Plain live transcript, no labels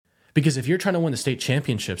Because if you're trying to win the state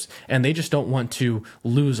championships and they just don't want to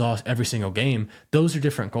lose every single game, those are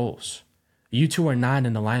different goals. You two are not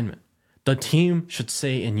in alignment. The team should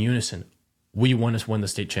say in unison, we want to win the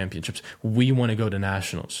state championships. We want to go to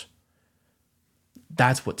nationals.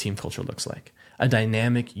 That's what team culture looks like. A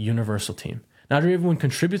dynamic, universal team. Not everyone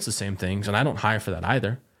contributes the same things, and I don't hire for that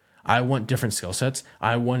either. I want different skill sets.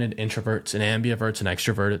 I wanted introverts and ambiverts and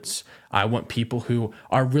extroverts. I want people who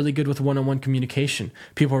are really good with one-on-one communication.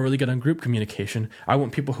 People who are really good on group communication. I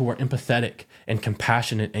want people who are empathetic and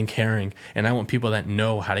compassionate and caring. And I want people that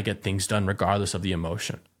know how to get things done regardless of the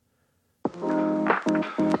emotion.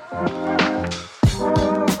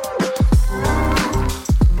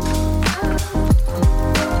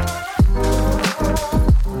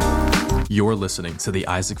 You're listening to The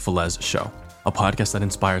Isaac Velez Show, a podcast that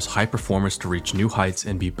inspires high performers to reach new heights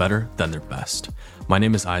and be better than their best. My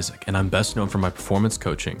name is Isaac, and I'm best known for my performance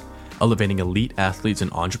coaching, elevating elite athletes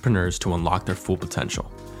and entrepreneurs to unlock their full potential.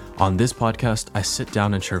 On this podcast, I sit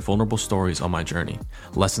down and share vulnerable stories on my journey,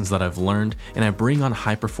 lessons that I've learned, and I bring on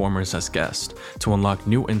high performers as guests to unlock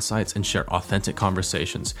new insights and share authentic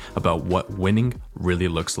conversations about what winning really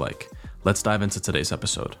looks like. Let's dive into today's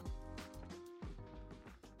episode.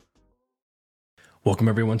 Welcome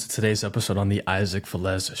everyone to today's episode on the Isaac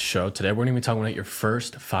Velez Show. Today we're going to be talking about your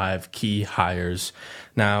first 5 key hires.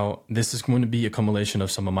 Now, this is going to be a culmination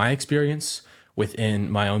of some of my experience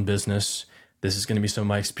within my own business. This is going to be some of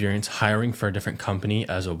my experience hiring for a different company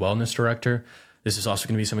as a wellness director. This is also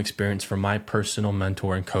going to be some experience from my personal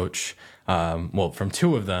mentor and coach, from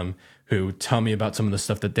 2 of them who tell me about some of the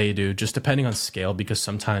stuff that they do, just depending on scale, because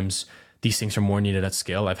sometimes these things are more needed at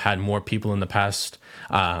scale. I've had more people in the past.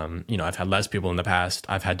 I've had less people in the past.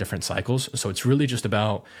 I've had different cycles. So it's really just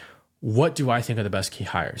about what do I think are the best key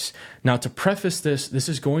hires. Now, to preface this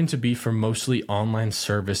is going to be for mostly online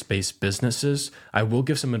service-based businesses. I will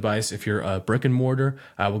give some advice if you're a brick and mortar.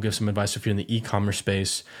 I will give some advice if you're in the e-commerce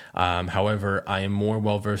space. However, I am more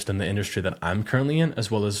well-versed in the industry that I'm currently in,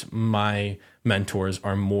 as well as my mentors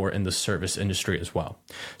are more in the service industry as well.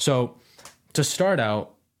 So to start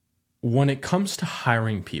out, when it comes to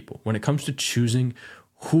hiring people, when it comes to choosing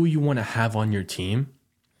who you want to have on your team,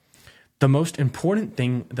 the most important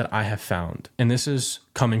thing that I have found, and this is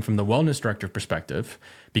coming from the wellness director perspective,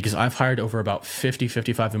 because I've hired over about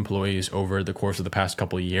 55 employees over the course of the past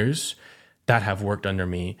couple of years that have worked under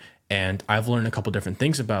me. And I've learned a couple different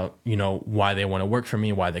things about, why they want to work for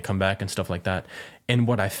me, why they come back and stuff like that. And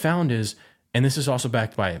what I found is, and this is also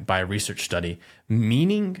backed by a research study,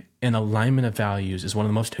 meaning and alignment of values is one of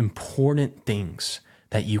the most important things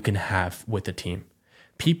that you can have with a team.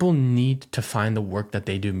 People need to find the work that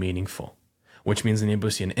they do meaningful, which means they need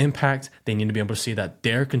to see an impact. They need to be able to see that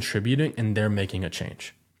they're contributing and they're making a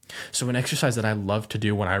change. So an exercise that I love to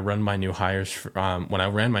do when I run my new hires, in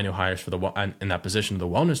that position of the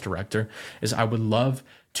wellness director, is I would love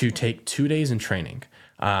to take 2 days in training.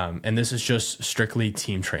 And this is just strictly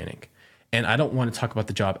team training. And I don't want to talk about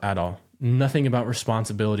the job at all. Nothing about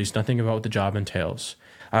responsibilities, nothing about what the job entails.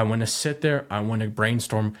 I want to sit there. I want to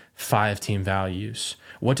brainstorm 5 team values.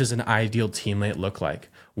 What does an ideal teammate look like?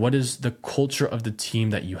 What is the culture of the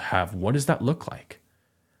team that you have? What does that look like?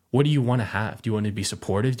 What do you want to have? Do you want to be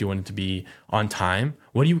supportive? Do you want it to be on time?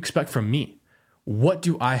 What do you expect from me? What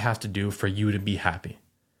do I have to do for you to be happy?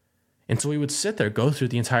 And so we would sit there, go through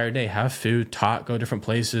the entire day, have food, talk, go different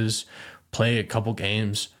places, play a couple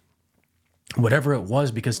games, whatever it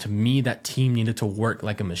was, because to me, that team needed to work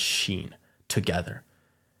like a machine together.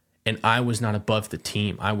 And I was not above the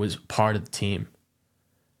team. I was part of the team.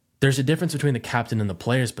 There's a difference between the captain and the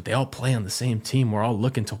players, but they all play on the same team. We're all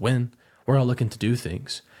looking to win. We're all looking to do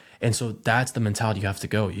things. And so that's the mentality you have to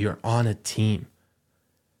go. You're on a team.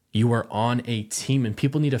 You are on a team, and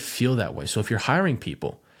people need to feel that way. So if you're hiring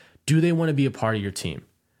people, do they want to be a part of your team?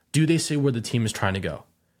 Do they see where the team is trying to go?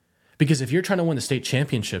 Because if you're trying to win the state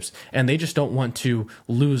championships and they just don't want to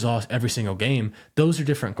lose every single game, those are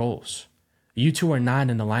different goals. You two are not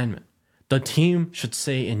in alignment. The team should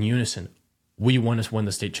say in unison, we want to win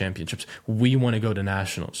the state championships. We want to go to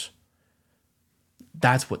nationals.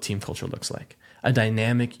 That's what team culture looks like. A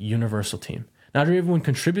dynamic, universal team. Not everyone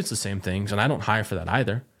contributes the same things, and I don't hire for that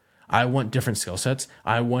either. I want different skill sets.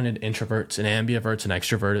 I wanted introverts and ambiverts and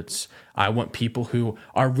extroverts. I want people who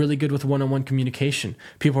are really good with one-on-one communication.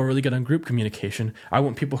 People who are really good on group communication. I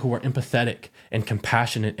want people who are empathetic and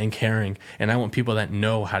compassionate and caring. And I want people that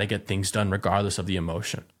know how to get things done regardless of the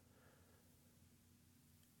emotion.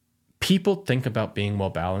 People think about being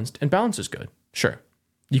well-balanced, and balance is good. Sure.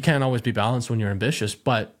 You can't always be balanced when you're ambitious,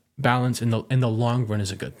 but balance in the long run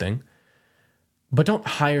is a good thing. But don't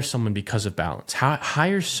hire someone because of balance.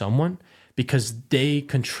 Hire someone because they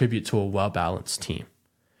contribute to a well-balanced team.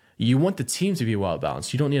 You want the team to be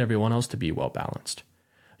well-balanced. You don't need everyone else to be well-balanced.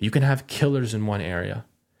 You can have killers in one area,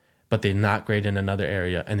 but they're not great in another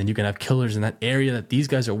area. And then you can have killers in that area that these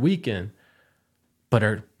guys are weak in, but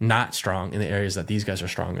are not strong in the areas that these guys are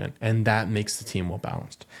strong in. And that makes the team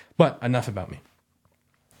well-balanced. But enough about me.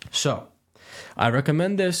 So I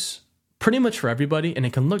recommend this pretty much for everybody, and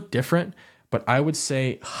it can look different, but I would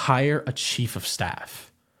say hire a chief of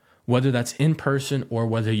staff, whether that's in person or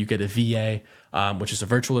whether you get a VA, which is a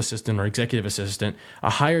virtual assistant or executive assistant,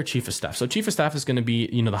 hire chief of staff. So chief of staff is going to be,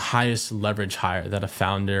 the highest leverage hire that a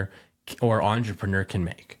founder or entrepreneur can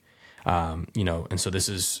make. And so this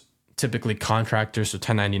is typically contractors, so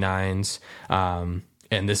 1099s.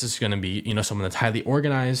 And this is going to be, someone that's highly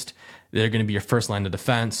organized. They're going to be your first line of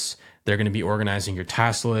defense. They're going to be organizing your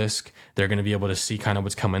task list. They're going to be able to see kind of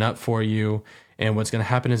what's coming up for you. And what's going to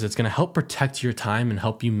happen is it's going to help protect your time and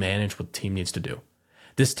help you manage what the team needs to do.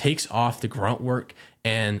 This takes off the grunt work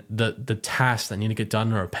and the tasks that need to get done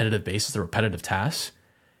on a repetitive basis, the repetitive tasks,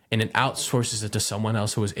 and it outsources it to someone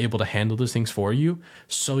else who is able to handle those things for you,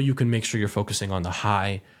 so you can make sure you're focusing on the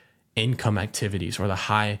high income activities or the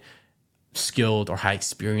high skilled or high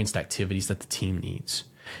experienced activities that the team needs.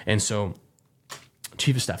 And so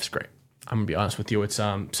chief of staff is great. I'm gonna be honest with you. It's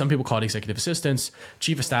some people call it executive assistants.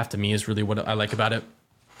 Chief of staff to me is really what I like about it.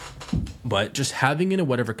 But just having it in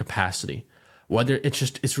whatever capacity, whether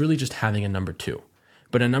it's really just having a number two,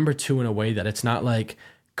 but a number two in a way that it's not like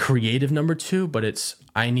creative number two, but it's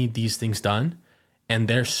I need these things done, and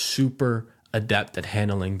they're super adept at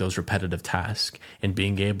handling those repetitive tasks and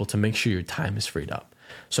being able to make sure your time is freed up.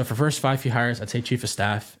 So for first 5 key hires, I'd say chief of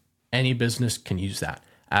staff. Any business can use that.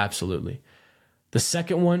 Absolutely. The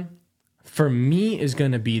second one for me is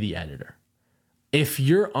going to be the editor. If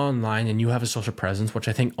you're online and you have a social presence, which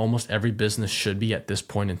I think almost every business should be at this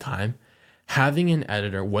point in time, having an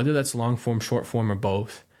editor, whether that's long form, short form, or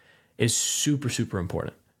both, is super, super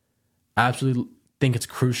important. Absolutely think it's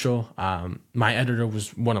crucial. My editor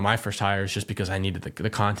was one of my first hires just because I needed the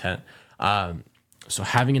content. So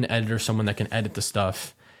having an editor, someone that can edit the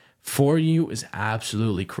stuff for you, is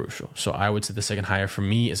absolutely crucial. So I would say the second hire for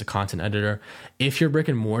me is a content editor. If you're brick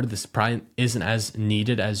and mortar, this probably isn't as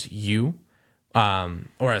needed as you,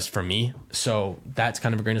 or as for me. So that's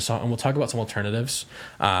kind of a grain of salt. And we'll talk about some alternatives.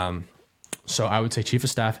 So I would say chief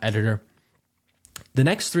of staff, editor. The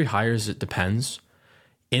next 3 hires, it depends.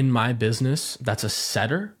 In my business, that's a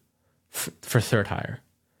setter for third hire.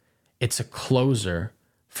 It's a closer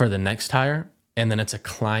for the next hire. And then it's a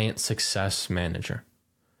client success manager.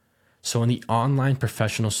 So in the online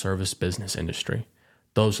professional service business industry,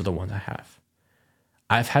 those are the ones I have.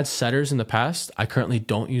 I've had setters in the past. I currently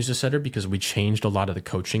don't use a setter because we changed a lot of the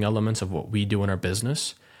coaching elements of what we do in our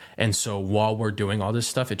business. And so while we're doing all this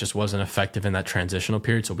stuff, it just wasn't effective in that transitional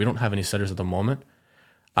period. So we don't have any setters at the moment.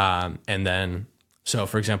 So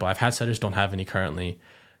for example, I've had setters, don't have any currently.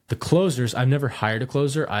 The closers, I've never hired a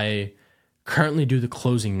closer. I currently do the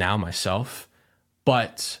closing now myself.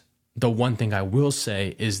 But the one thing I will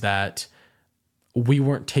say is that we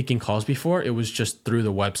weren't taking calls before. It was just through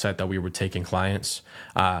the website that we were taking clients.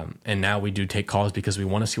 And now we do take calls because we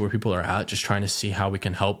want to see where people are at, just trying to see how we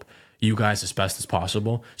can help you guys as best as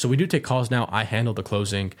possible. So we do take calls now. I handle the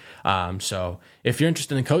closing. So if you're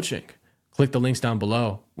interested in coaching, click the links down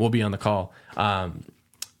below. We'll be on the call. And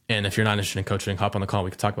if you're not interested in coaching, hop on the call.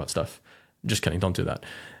 We can talk about stuff. Just kidding. Don't do that.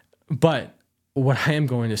 But what I am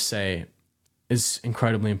going to say is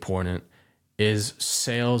incredibly important is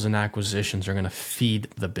sales and acquisitions are going to feed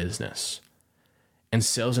the business. And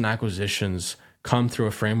sales and acquisitions come through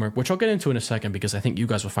a framework, which I'll get into in a second because I think you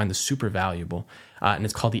guys will find this super valuable. And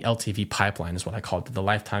it's called the LTV pipeline is what I call it, the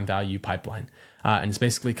lifetime value pipeline. And it's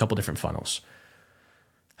basically a couple different funnels.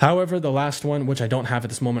 However, the last one, which I don't have at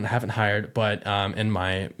this moment, I haven't hired, but in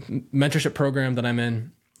my mentorship program that I'm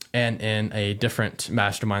in and in a different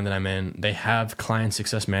mastermind that I'm in, they have client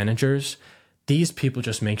success managers. These people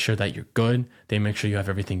just make sure that you're good. They make sure you have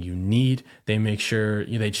everything you need. They make sure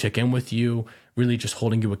they check in with you, really just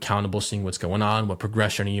holding you accountable, seeing what's going on, what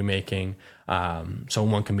progression are you making. So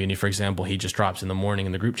in one community, for example, he just drops in the morning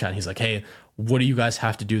in the group chat. He's like, hey, what do you guys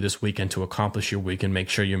have to do this weekend to accomplish your week and make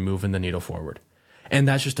sure you're moving the needle forward? And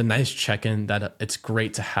that's just a nice check-in that it's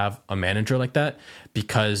great to have a manager like that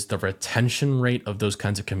because the retention rate of those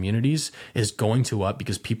kinds of communities is going to up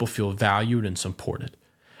because people feel valued and supported.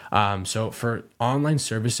 So for online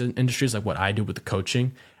service industries like what I do with the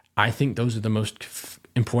coaching, I think those are the most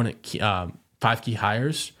important 5 key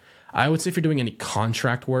hires. I would say if you're doing any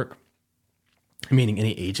contract work, meaning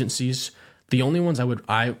any agencies, the only ones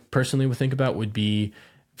I personally would think about would be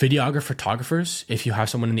Videographer, photographers, if you have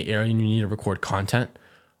someone in the area and you need to record content,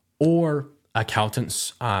 or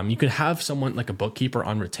accountants. You could have someone like a bookkeeper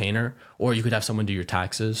on retainer, or you could have someone do your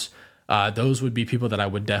taxes. Those would be people that I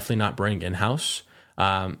would definitely not bring in-house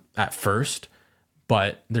at first,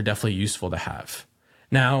 but they're definitely useful to have.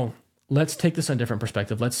 Now, let's take this on a different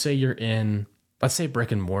perspective. Let's say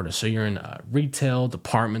brick and mortar. So you're in retail,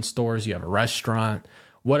 department stores, you have a restaurant,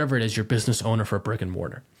 whatever it is, you're business owner for a brick and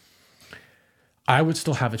mortar. I would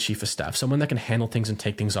still have a chief of staff, someone that can handle things and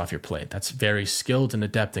take things off your plate. That's very skilled and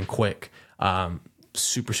adept and quick.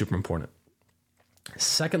 Super, super important.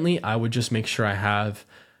 Secondly, I would just make sure I have,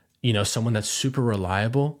 someone that's super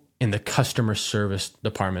reliable in the customer service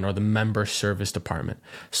department or the member service department.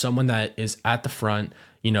 Someone that is at the front,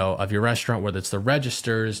 of your restaurant, whether it's the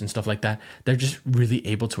registers and stuff like that. They're just really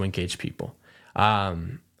able to engage people.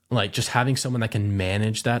 Like just having someone that can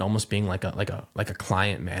manage that, almost being like a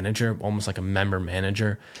client manager, almost like a member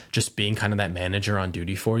manager, just being kind of that manager on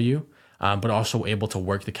duty for you, but also able to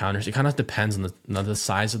work the counters. It kind of depends on the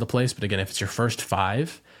size of the place. But again, if it's your first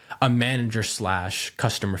 5, a manager /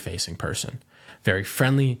 customer facing person, very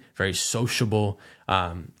friendly, very sociable.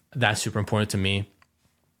 That's super important to me.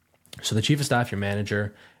 So the chief of staff, your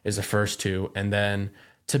manager, is the first 2. And then,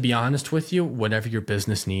 to be honest with you, whatever your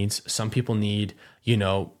business needs, some people need,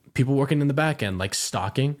 people working in the back end, like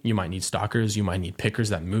stocking. You might need stockers. You might need pickers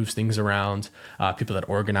that moves things around. People that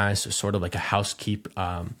organize, so sort of like a housekeep,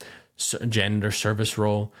 janitor service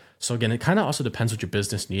role. So again, it kind of also depends what your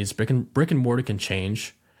business needs. Brick and mortar can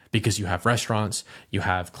change because you have restaurants, you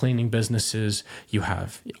have cleaning businesses, you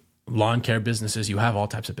have lawn care businesses, you have all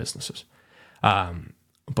types of businesses.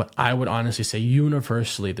 But I would honestly say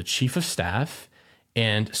universally, the chief of staff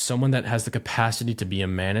and someone that has the capacity to be a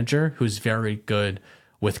manager who's very good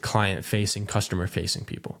with client-facing, customer-facing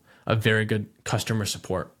people, a very good customer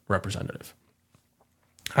support representative,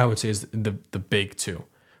 I would say is the big 2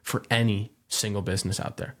 for any single business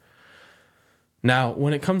out there. Now,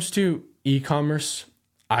 when it comes to e-commerce,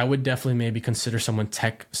 I would definitely maybe consider someone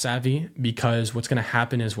tech savvy, because what's going to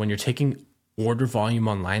happen is when you're taking order volume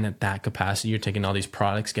online at that capacity, you're taking all these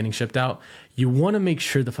products getting shipped out, you want to make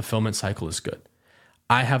sure the fulfillment cycle is good.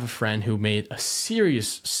 I have a friend who made a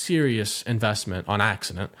serious investment on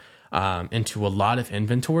accident into a lot of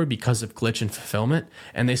inventory because of glitch in fulfillment,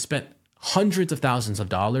 and they spent hundreds of thousands of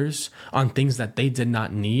dollars on things that they did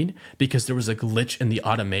not need because there was a glitch in the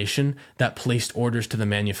automation that placed orders to the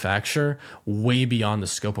manufacturer way beyond the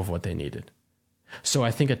scope of what they needed. So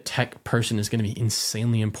I think a tech person is going to be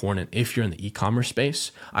insanely important if you're in the e-commerce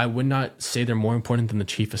space. I would not say they're more important than the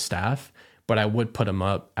chief of staff, but I would put them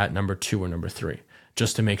up at number 2 or number 3,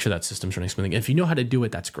 just to make sure that system's running smoothly. If you know how to do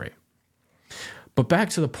it, that's great. But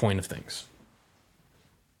back to the point of things.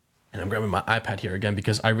 And I'm grabbing my iPad here again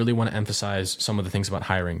because I really want to emphasize some of the things about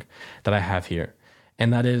hiring that I have here.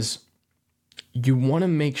 And that is, you want to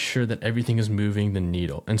make sure that everything is moving the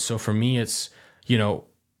needle. And so for me, it's,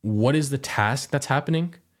 what is the task that's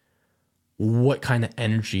happening? What kind of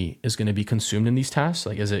energy is going to be consumed in these tasks?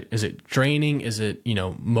 Like, is it draining? Is it,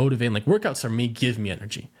 motivating? Like, workouts for me give me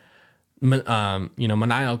energy.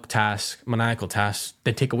 Maniacal tasks,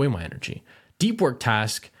 they take away my energy. Deep work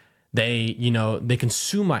task, they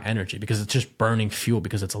consume my energy because it's just burning fuel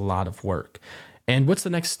because it's a lot of work. And what's the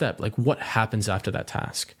next step? Like, what happens after that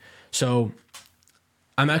task? So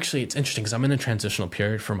it's interesting because I'm in a transitional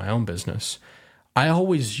period for my own business. I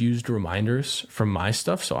always used reminders for my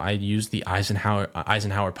stuff. So I used the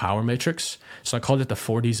Eisenhower Power Matrix. So I called it the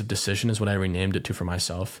 4Ds of decision is what I renamed it to for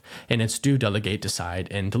myself. And it's do, delegate, decide,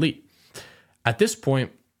 and delete. At this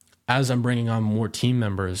point, as I'm bringing on more team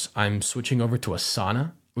members, I'm switching over to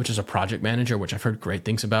Asana, which is a project manager, which I've heard great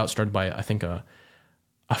things about, started by, I think, a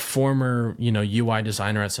former, UI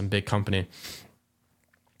designer at some big company.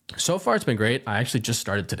 So far, it's been great. I actually just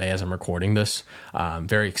started today as I'm recording this. I'm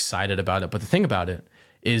very excited about it. But the thing about it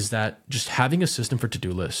is that just having a system for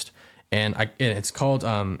to-do list, and it's called,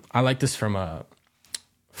 I like this from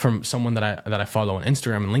someone that I follow on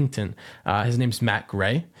Instagram and LinkedIn. His name's Matt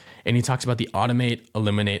Gray, and he talks about the automate,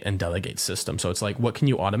 eliminate, and delegate system. So it's like, what can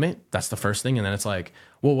you automate? That's the first thing. And then it's like,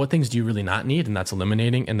 well, what things do you really not need? And that's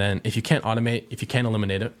eliminating. And then if you can't automate, if you can't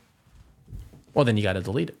eliminate it, well, then you got to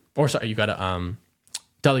delete it. Or sorry, you got to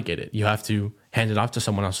delegate it. You have to hand it off to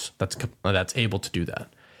someone else that's able to do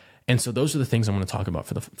that. And so those are the things I'm going to talk about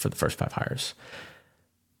for the first 5 hires.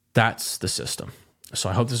 That's the system.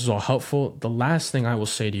 So I hope this is all helpful. The last thing I will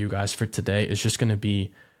say to you guys for today is just going to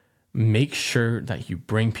be, make sure that you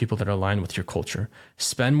bring people that are aligned with your culture.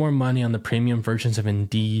 Spend more money on the premium versions of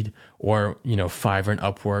Indeed or, Fiverr and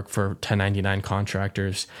Upwork for 1099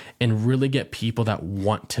 contractors, and really get people that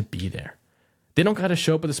want to be there. They don't got to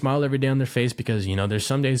show up with a smile every day on their face because, there's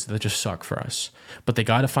some days that just suck for us. But they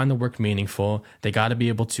got to find the work meaningful. They got to be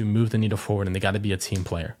able to move the needle forward, and they got to be a team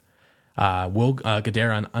player. Will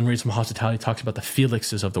Guidara on Unreasonable Hospitality talks about the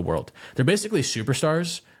Felixes of the world. They're basically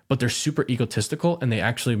superstars, but they're super egotistical, and they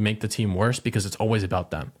actually make the team worse because it's always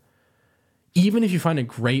about them. Even if you find a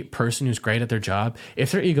great person who's great at their job,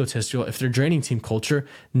 if they're egotistical, if they're draining team culture,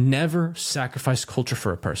 never sacrifice culture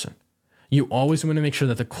for a person. You always want to make sure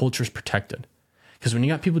that the culture is protected. Because when you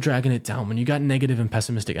got people dragging it down, when you got negative and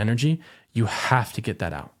pessimistic energy, you have to get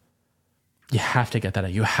that out. You have to get that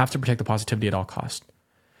out. You have to protect the positivity at all costs.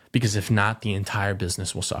 Because if not, the entire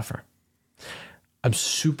business will suffer. I'm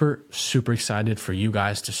super, super excited for you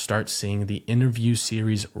guys to start seeing the interview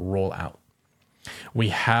series roll out. We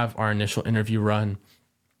have our initial interview run.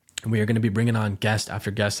 We are going to be bringing on guest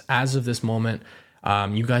after guest. As of this moment,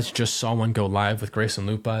 you guys just saw one go live with Grayson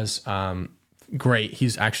Lupas. Great.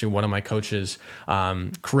 He's actually one of my coaches.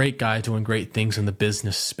 Great guy doing great things in the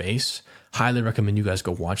business space. Highly recommend you guys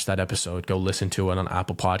go watch that episode. Go listen to it on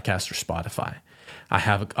Apple Podcasts or Spotify. I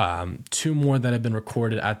have 2 more that have been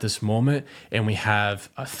recorded at this moment, and we have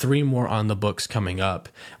 3 more on the books coming up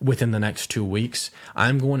within the next 2 weeks.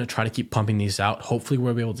 I'm going to try to keep pumping these out. Hopefully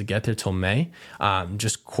we'll be able to get there till May.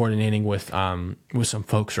 Just coordinating with some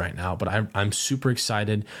folks right now, but I'm super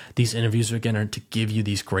excited. These interviews are going to give you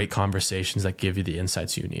these great conversations that give you the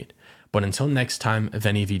insights you need. But until next time,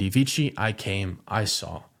 Veni Vidi Vici, I came, I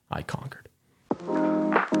saw, I conquered.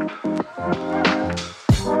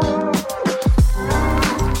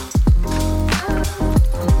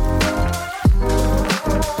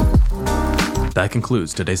 That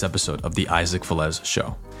concludes today's episode of the Isaac Velez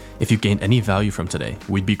Show. If you gained any value from today,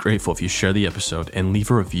 we'd be grateful if you share the episode and leave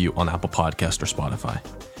a review on Apple Podcasts or Spotify.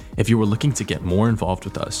 If you were looking to get more involved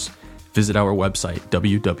with us, visit our website,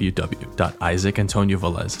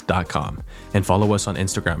 www.isaacantoniavelez.com, and follow us on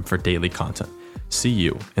Instagram for daily content. See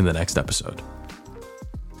you in the next episode.